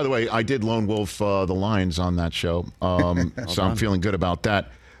you, and by the way, I did lone wolf the Lions on that show, so I'm feeling good about that.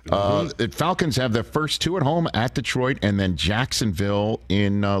 The Falcons have their first 2 at home at Detroit and then Jacksonville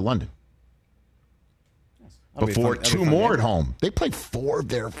in London. Before 2 more at home. They played 4 of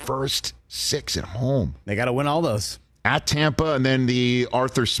their first 6 at home. They got to win all those. At Tampa and then the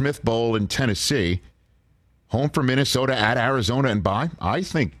Arthur Smith Bowl in Tennessee. Home for Minnesota, at Arizona, and bye, I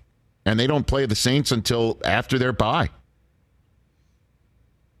think. And they don't play the Saints until after their bye.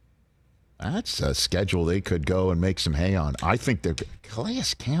 That's a schedule they could go and make some hay on. I think Calais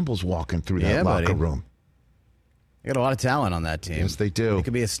Campbell's walking through that locker room. They got a lot of talent on that team. Yes, they do. It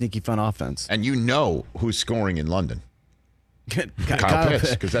could be a sneaky, fun offense. And you know who's scoring in London. Kyle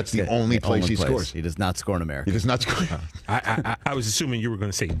Pitts, because that's the only place he scores. He does not score in America. He does not score. I was assuming you were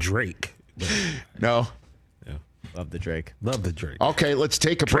going to say Drake. No. Love the Drake. Okay, let's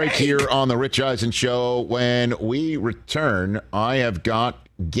take a break here on the Rich Eisen Show. When we return, I have got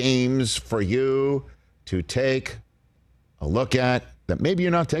games for you to take a look at that maybe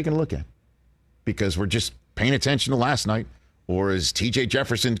you're not taking a look at because we're just paying attention to last night, or as TJ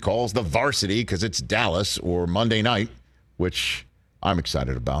Jefferson calls the varsity because it's Dallas, or Monday night, which I'm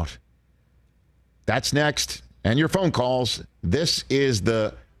excited about. That's next. And your phone calls. This is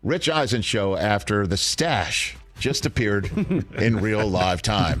the Rich Eisen Show after the stash just appeared in real live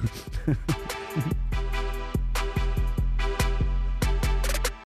time.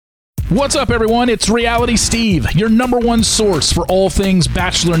 What's up, everyone? It's Reality Steve, your number one source for all things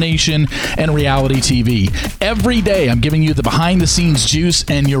Bachelor Nation and reality TV. Every day, I'm giving you the behind-the-scenes juice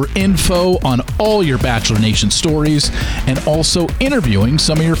and your info on all your Bachelor Nation stories, and also interviewing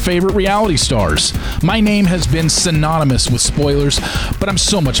some of your favorite reality stars. My name has been synonymous with spoilers, but I'm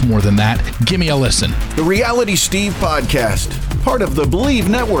so much more than that. Give me a listen. The Reality Steve Podcast, part of the Believe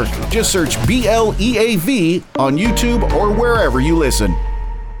Network. Just search BLEAV on YouTube or wherever you listen.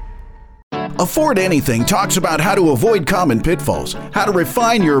 Afford Anything talks about how to avoid common pitfalls, how to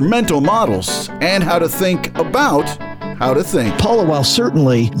refine your mental models, and how to think about how to think. Paula, while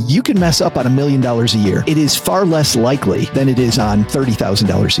certainly you can mess up on $1 million a year, it is far less likely than it is on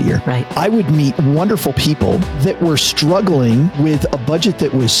 $30,000 a year. Right. I would meet wonderful people that were struggling with a budget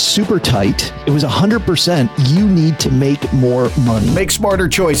that was super tight. It was 100% you need to make more money. Make smarter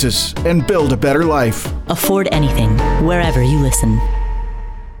choices and build a better life. Afford Anything, wherever you listen.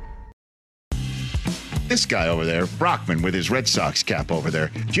 This guy over there, Brockman, with his Red Sox cap over there.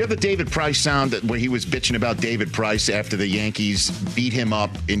 Do you have the David Price sound where he was bitching about David Price after the Yankees beat him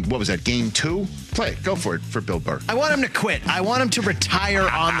up in, what was that, game 2? Play it. Go for it for Bill Burr. I want him to quit. I want him to retire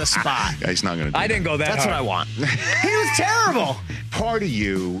on the spot. Yeah, he's not going to do I didn't go that That's hard. what I want. He was terrible. Part of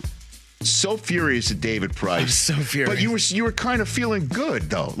you so furious at David Price. I'm so furious. But you were kind of feeling good,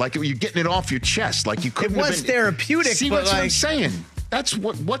 though. Like you're getting it off your chest. Like you couldn't It was have been, therapeutic, See, but that's what I'm like- saying. That's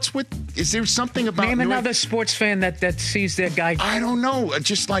what's with, is there something about Name another sports fan that sees their guy. I don't know.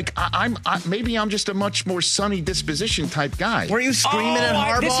 Just like maybe I'm just a much more sunny disposition type guy. Were you screaming at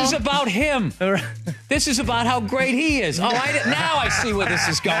Harbaugh? This is about him. This is about how great he is. Now I see where this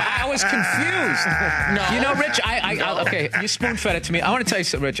is going. I was confused. No. You know, Rich, okay, you spoon-fed it to me. I want to tell you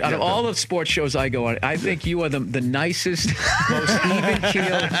something, Rich. Out of all the sports shows I go on, I think you are the nicest, most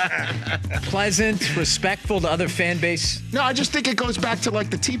even-keeled, pleasant, respectful to other fan base. No, I just think it goes back to like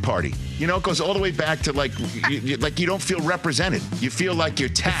the Tea Party. You know, it goes all the way back to like you don't feel represented. You feel like you're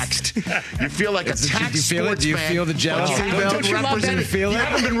taxed. You feel like a taxed sports Do you fan, feel the jealous? but you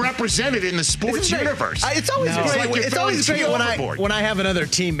haven't been represented in the sports universe. It's always No. great. It's like It's always great overboard. when I have another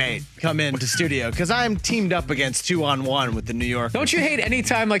teammate come into studio because I'm teamed up against 2-on-1 with the New York. Don't you hate any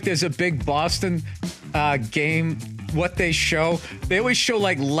time like there's a big Boston game? What they show, they always show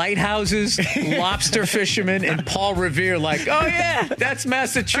like lighthouses, lobster fishermen, and Paul Revere. Like, oh yeah, that's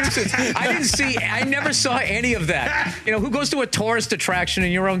Massachusetts. I never saw any of that. You know, who goes to a tourist attraction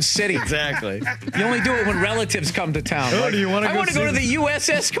in your own city? Exactly. You only do it when relatives come to town. Oh, do you want to I want to go to the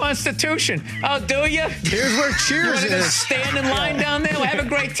USS Constitution. Oh, do you? Here's where Cheers is. Stand in line down there. We'll have a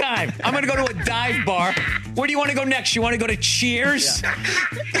great time. I'm going to go to a dive bar. Where do you want to go next? You want to go to Cheers? Yeah.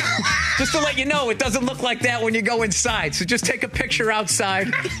 Just to let you know, it doesn't look like that when you go inside. So just take a picture outside.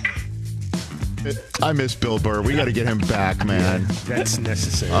 I miss Bill Burr. We got to get him back, man. That's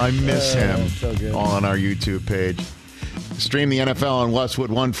necessary. I miss him so good. on our YouTube page. Stream the NFL on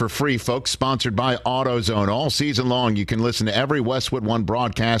Westwood One for free, folks. Sponsored by AutoZone. All season long, you can listen to every Westwood One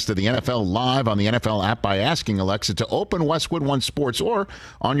broadcast of the NFL live on the NFL app by asking Alexa to open Westwood One Sports or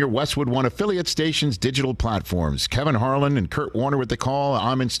on your Westwood One affiliate station's digital platforms. Kevin Harlan and Kurt Warner with the call.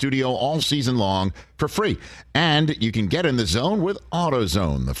 I'm in studio all season long for free. And you can get in the zone with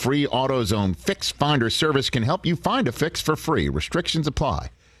AutoZone. The free AutoZone Fix Finder service can help you find a fix for free. Restrictions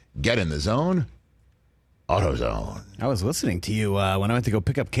apply. Get in the zone. AutoZone. I was listening to you when I went to go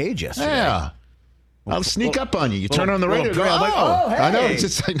pick up Cage yesterday. Yeah. I'll sneak up on you. You turn on the radio. Go, I'm like, hey. I know. It's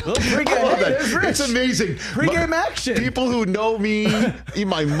just like, it's amazing. Pre-game action. People who know me,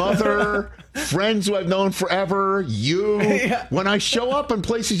 my mother, friends who I've known forever, you. Yeah. When I show up in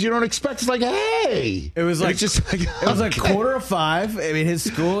places you don't expect, it's like, hey. It was like, just like, it was like 4:45. I mean, his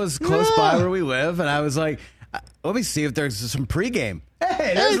school is close by where we live, and I was like, let me see if there's some pregame.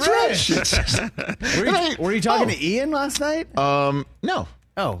 Hey, there's Rich. Were you talking to Ian last night? No.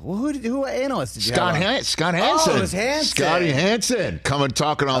 Oh, well, who analyst did you Scott have? Scott Hansen. Oh, it was Hansen. Scotty Hansen. Coming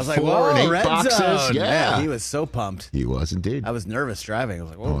talking on like, 4 and 8 Red boxes. Zone. Yeah. Man, he was so pumped. He was indeed. I was nervous driving. I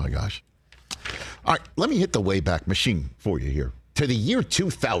was like, whoa. Oh, my gosh. All right, let me hit the Wayback Machine for you here. To the year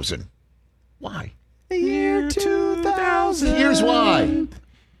 2000. Why? The year 2000. Here's why.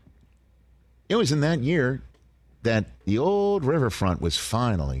 It was in that year that the old riverfront was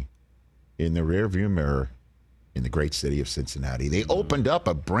finally in the rearview mirror in the great city of Cincinnati. They opened up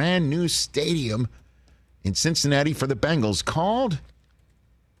a brand new stadium in Cincinnati for the Bengals called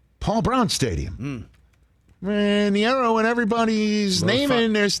Paul Brown Stadium. In the era when everybody's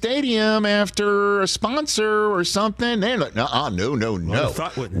naming their stadium after a sponsor or something, they're like, no.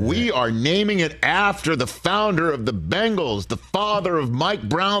 We are naming it after the founder of the Bengals, the father of Mike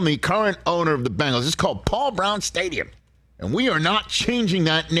Brown, the current owner of the Bengals. It's called Paul Brown Stadium, and we are not changing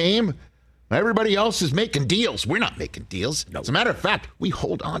that name. Everybody else is making deals. We're not making deals. As a matter of fact, we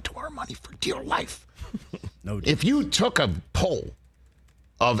hold on to our money for dear life. If you took a poll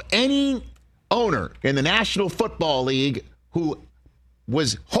of any owner in the National Football League who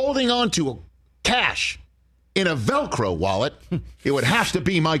was holding on to cash in a Velcro wallet, it would have to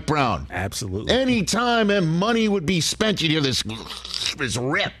be Mike Brown. Absolutely. Anytime money would be spent, you'd hear this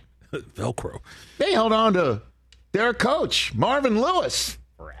rip. Velcro. They held on to their coach, Marvin Lewis,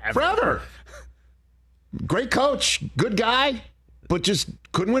 forever. Great coach, good guy, but just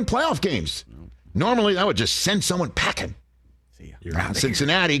couldn't win playoff games. Normally, that would just send someone packing. Around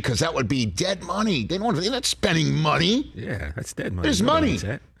Cincinnati, because that would be dead money. They're not spending money. Yeah, that's dead money. There's money.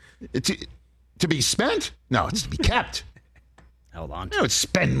 To be spent? No, it's to be kept. Hold on. You don't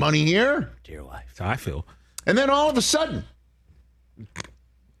spend money here. Dear life. That's how I feel. And then all of a sudden, a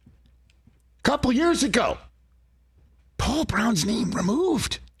couple years ago, Paul Brown's name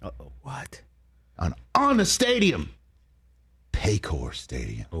removed. Uh-oh. What? On the stadium. Paycor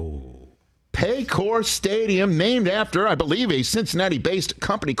Stadium. Oh. Paycor Stadium, named after, I believe, a Cincinnati-based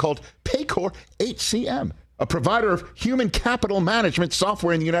company called Paycor HCM, a provider of human capital management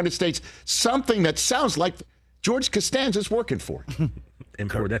software in the United States. Something that sounds like George Costanza's working for.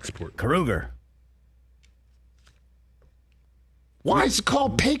 Import-export. Kruger. Why is it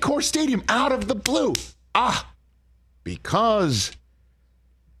called Paycor Stadium out of the blue? Because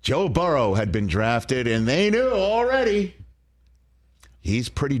Joe Burrow had been drafted, and they knew already he's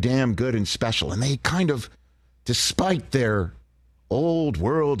pretty damn good and special. And they kind of, despite their old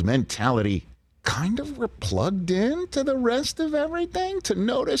world mentality, kind of were plugged into the rest of everything to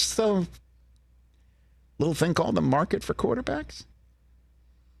notice the little thing called the market for quarterbacks.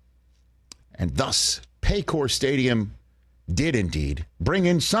 And thus, Paycor Stadium did indeed bring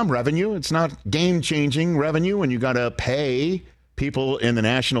in some revenue. It's not game-changing revenue when you got to pay people in the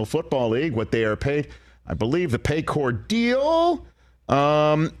National Football League what they are paid. I believe the Paycor deal,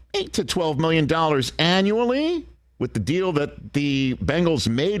 $8 to $12 million annually. With the deal that the Bengals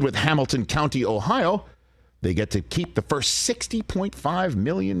made with Hamilton County, Ohio, they get to keep the first $60.5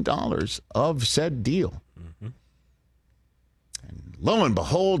 million of said deal. And lo and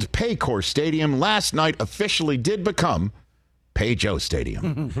behold, Paycor Stadium last night officially did become Pay Joe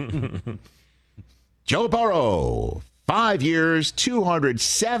Stadium. Joe Burrow, 5 years,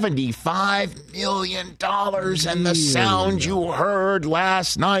 $275 million. And the sound you heard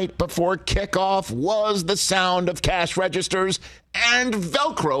last night before kickoff was the sound of cash registers and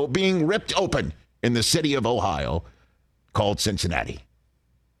Velcro being ripped open in the city of Ohio called Cincinnati.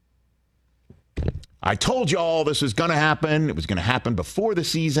 I told you all this was going to happen. It was going to happen before the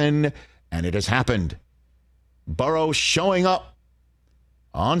season, and it has happened. Burrow showing up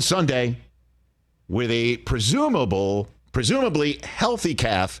on Sunday with a presumably healthy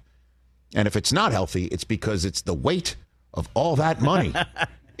calf. And if it's not healthy, it's because it's the weight of all that money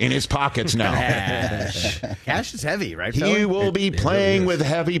in his pockets now. Cash is heavy, right? He Philly? will be playing with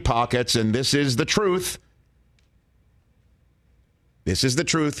heavy pockets, and this is the truth. This is the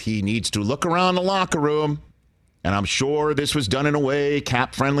truth. He needs to look around the locker room, and I'm sure this was done in a way,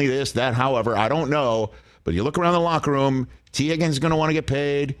 cap-friendly, this, that, however, I don't know. But you look around the locker room, T. Higgins is going to want to get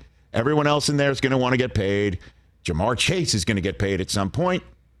paid. Everyone else in there is going to want to get paid. Jamar Chase is going to get paid at some point.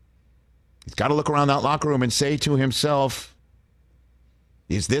 He's got to look around that locker room and say to himself,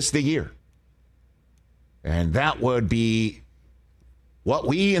 is this the year? And that would be what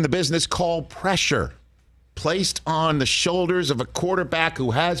we in the business call pressure, placed on the shoulders of a quarterback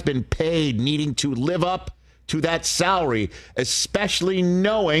who has been paid, needing to live up to that salary, especially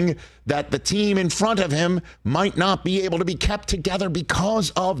knowing that the team in front of him might not be able to be kept together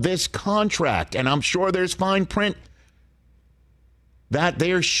because of this contract. And I'm sure there's fine print that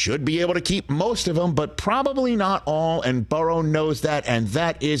they should be able to keep most of them, but probably not all, and Burrow knows that, and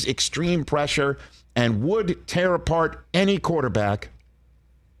that is extreme pressure and would tear apart any quarterback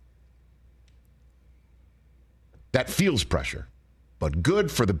that feels pressure. But good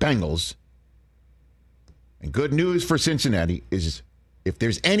for the Bengals and good news for Cincinnati is if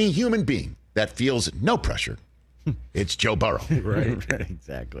there's any human being that feels no pressure, it's Joe Burrow. Right,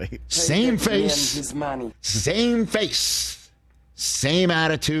 exactly. Same face, same face, same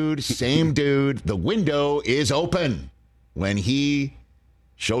attitude, same dude. The window is open when he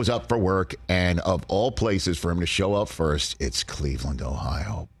shows up for work, and of all places for him to show up first, it's Cleveland,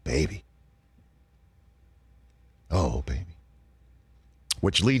 Ohio, baby. Oh, baby.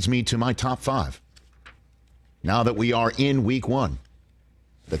 Which leads me to my top 5. Now that we are in week 1,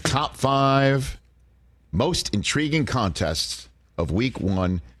 the top 5 most intriguing contests of week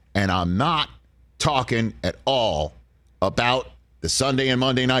 1, and I'm not talking at all about the Sunday and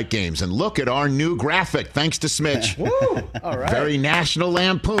Monday night games. And look at our new graphic, thanks to Smitch. Woo! All right. Very National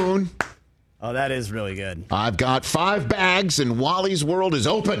Lampoon. Oh, that is really good. I've got 5 bags, and Wally's world is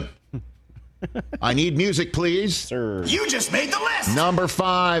open. I need music, please. Sir. You just made the list. Number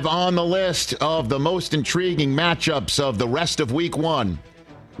 5 on the list of the most intriguing matchups of the rest of week 1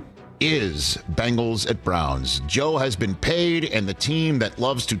 is Bengals at Browns. Joe has been paid, and the team that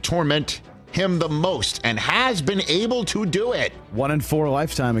loves to torment him the most and has been able to do it. 1-4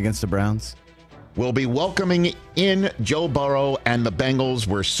 lifetime against the Browns. Will be welcoming in Joe Burrow and the Bengals,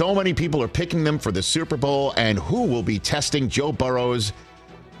 where so many people are picking them for the Super Bowl, and who will be testing Joe Burrow's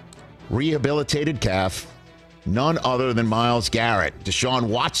rehabilitated calf? None other than Myles Garrett. Deshaun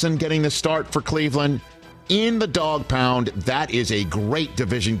Watson getting the start for Cleveland in the dog pound. That is a great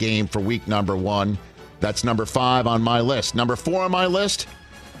division game for week number 1. That's number 5 on my list. Number 4 on my list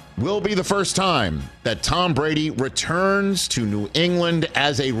will be the first time that Tom Brady returns to New England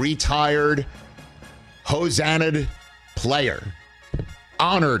as a retired, hosannaed player.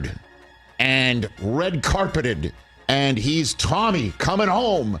 Honored and red carpeted. And he's Tommy coming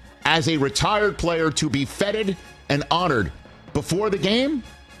home as a retired player to be feted and honored before the game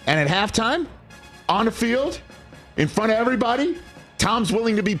and at halftime on the field in front of everybody. Tom's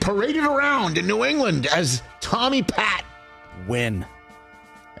willing to be paraded around in New England as Tommy Pat. Win.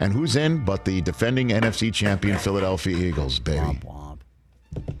 And who's in but the defending NFC champion Philadelphia Eagles, baby. Womp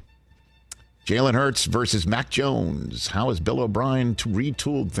womp. Jalen Hurts versus Mac Jones. How has Bill O'Brien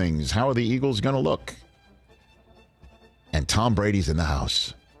retooled things? How are the Eagles going to look? And Tom Brady's in the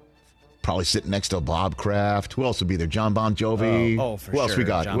house. Probably sitting next to Bob Kraft. Who else would be there? John Bon Jovi. Oh, for Who else sure. we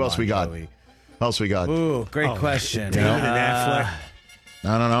got? John Who else we got? Bon Jovi. Who else we got? Ooh, great question. David and Affleck.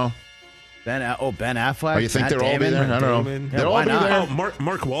 I don't know. Ben Affleck. Oh, you think Matt they'll all be Damon? there? I don't know. Damon. They'll all why be not? there. Oh,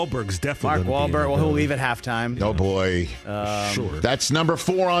 Mark Wahlberg's definitely Mark gonna be in Wahlberg. it, Well, he'll though. leave at halftime. Oh, boy. Sure. That's number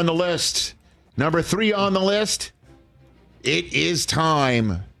 4 on the list. Number 3 on the list. It is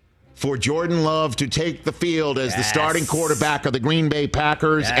time for Jordan Love to take the field as the starting quarterback of the Green Bay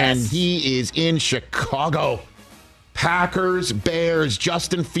Packers, and he is in Chicago. Packers, Bears,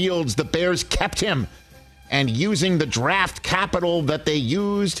 Justin Fields. The Bears kept him, and using the draft capital that they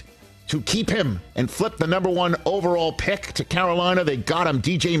used to keep him and flip the number 1 overall pick to Carolina, they got him,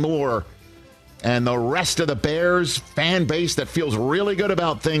 DJ Moore. And the rest of the Bears fan base that feels really good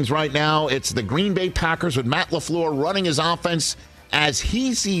about things right now, it's the Green Bay Packers with Matt LaFleur running his offense as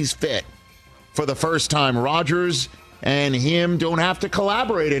he sees fit. For the first time, Rodgers and him don't have to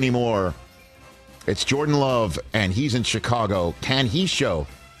collaborate anymore. It's Jordan Love, and he's in Chicago. Can he show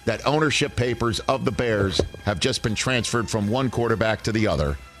that ownership papers of the Bears have just been transferred from one quarterback to the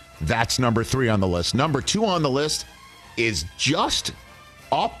other? That's number 3 on the list. Number 2 on the list is just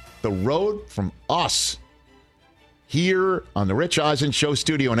up the road from us. here on the Rich Eisen Show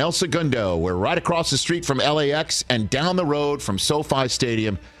studio in El Segundo. We're right across the street from LAX and down the road from SoFi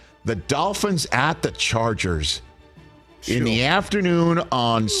Stadium. The Dolphins at the Chargers. In the afternoon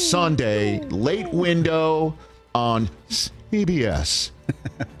on Sunday, late window on CBS.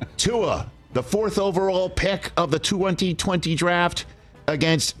 Tua, the 4th overall pick of the 2020 draft,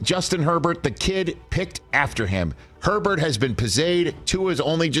 against Justin Herbert, the kid picked after him. Herbert has been pizzade. Tua's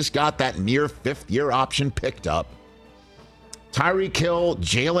only just got that near 5th-year option picked up. Tyreek Hill,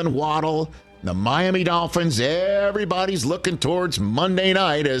 Jalen Waddle, the Miami Dolphins, everybody's looking towards Monday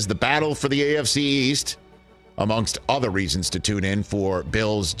night as the battle for the AFC East, amongst other reasons to tune in for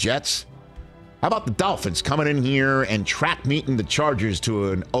Bills Jets. How about the Dolphins coming in here and track meeting the Chargers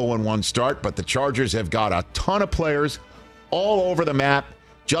to an 0-1 start, but the Chargers have got a ton of players all over the map.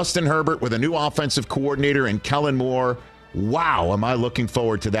 Justin Herbert with a new offensive coordinator and Kellen Moore. Wow, am I looking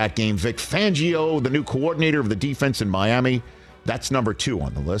forward to that game. Vic Fangio, the new coordinator of the defense in Miami. That's number 2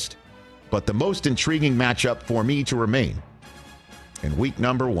 on the list. But the most intriguing matchup for me to remain in week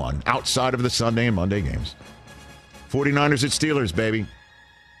number 1, outside of the Sunday and Monday games, 49ers at Steelers, baby.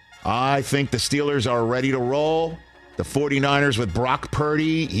 I think the Steelers are ready to roll. The 49ers with Brock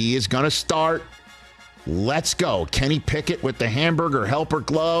Purdy, he is going to start. Let's go. Kenny Pickett with the hamburger helper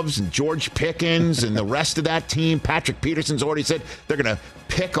gloves and George Pickens and the rest of that team. Patrick Peterson's already said they're going to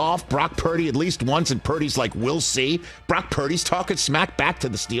pick off Brock Purdy at least once, and Purdy's like, we'll see. Brock Purdy's talking smack back to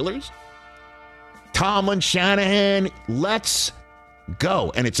the Steelers. Tomlin, Shanahan, let's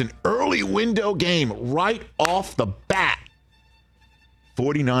go. And it's an early window game right off the bat.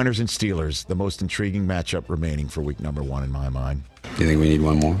 49ers and Steelers, the most intriguing matchup remaining for week number 1 in my mind. Do you think we need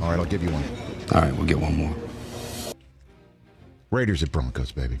one more? All right, I'll give you one. All right, we'll get one more. Raiders at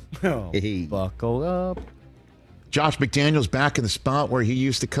Broncos, baby. Oh, buckle up. Josh McDaniels back in the spot where he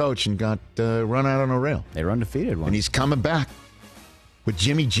used to coach and got run out on a rail. They were undefeated one. And he's coming back with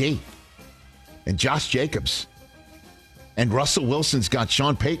Jimmy G and Josh Jacobs. And Russell Wilson's got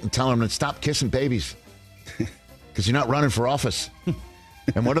Sean Payton telling him to stop kissing babies because you're not running for office.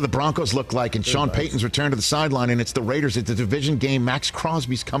 And what do the Broncos look like? And Sean Payton's return to the sideline, and it's the Raiders. It's a division game. Max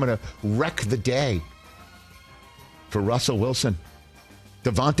Crosby's coming to wreck the day for Russell Wilson.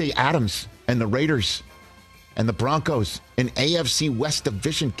 Devontae Adams and the Raiders and the Broncos, an AFC West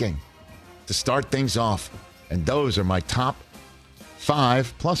division game to start things off. And those are my top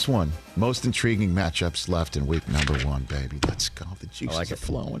 5 plus 1 most intriguing matchups left in week number 1, baby. Let's go. The juices are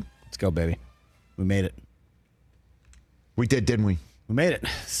flowing. Let's go, baby. We made it. We did, didn't we? We made it.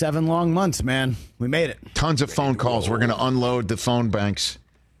 7 long months, man. We made it. Tons of phone calls. We're going to unload the phone banks.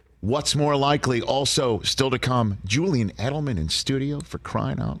 What's more likely? Also, still to come, Julian Edelman in studio, for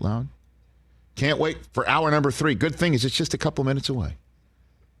crying out loud. Can't wait for hour number 3. Good thing is it's just a couple minutes away.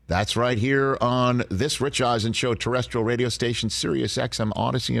 That's right here on this Rich Eisen Show terrestrial radio station, Sirius XM,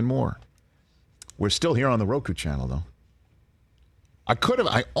 Odyssey, and more. We're still here on the Roku channel, though.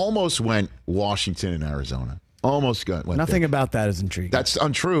 I almost went Washington and Arizona. Almost got went Nothing there. about that is intriguing. That's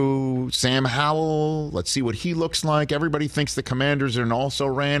untrue. Sam Howell, let's see what he looks like. Everybody thinks the Commanders are also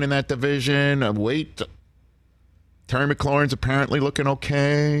ran in that division. Wait. Terry McLaurin's apparently looking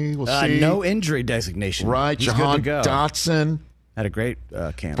okay. We'll see. No injury designation. Right. He's Jahan good to go. Dotson. Had a great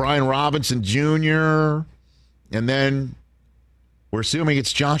camp. Brian Robinson Jr. And then we're assuming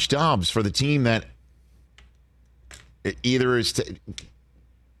it's Josh Dobbs for the team that either is...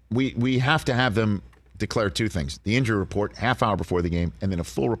 We have to have them declare 2 things. The injury report, half hour before the game, and then a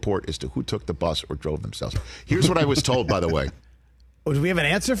full report as to who took the bus or drove themselves. Here's what I was told, by the way. Oh, do we have an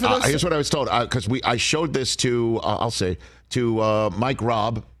answer for this? Here's what I was told, because I showed this to, Mike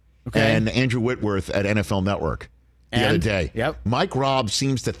Robb and Andrew Whitworth at NFL Network the other day. Yep. Mike Robb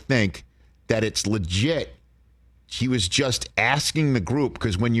seems to think that it's legit. He was just asking the group,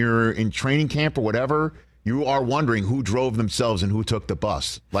 because when you're in training camp or whatever, you are wondering who drove themselves and who took the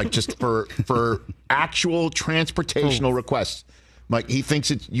bus, like just for actual transportational requests. Like he thinks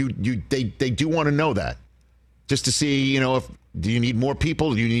they do want to know that, just to see, if do you need more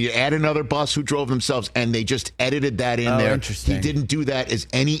people? Do you need to add another bus? Who drove themselves? And they just edited that in there. Interesting. He didn't do that as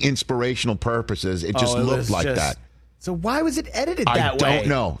any inspirational purposes. It just looked like that. So why was it edited that way? I don't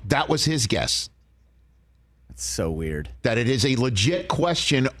know. That was his guess. That's so weird. That it is a legit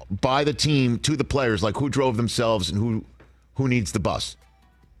question by the team to the players, like who drove themselves and who needs the bus.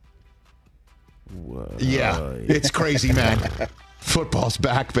 Whoa. Yeah, it's crazy, man. Football's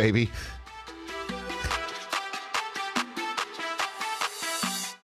back, baby.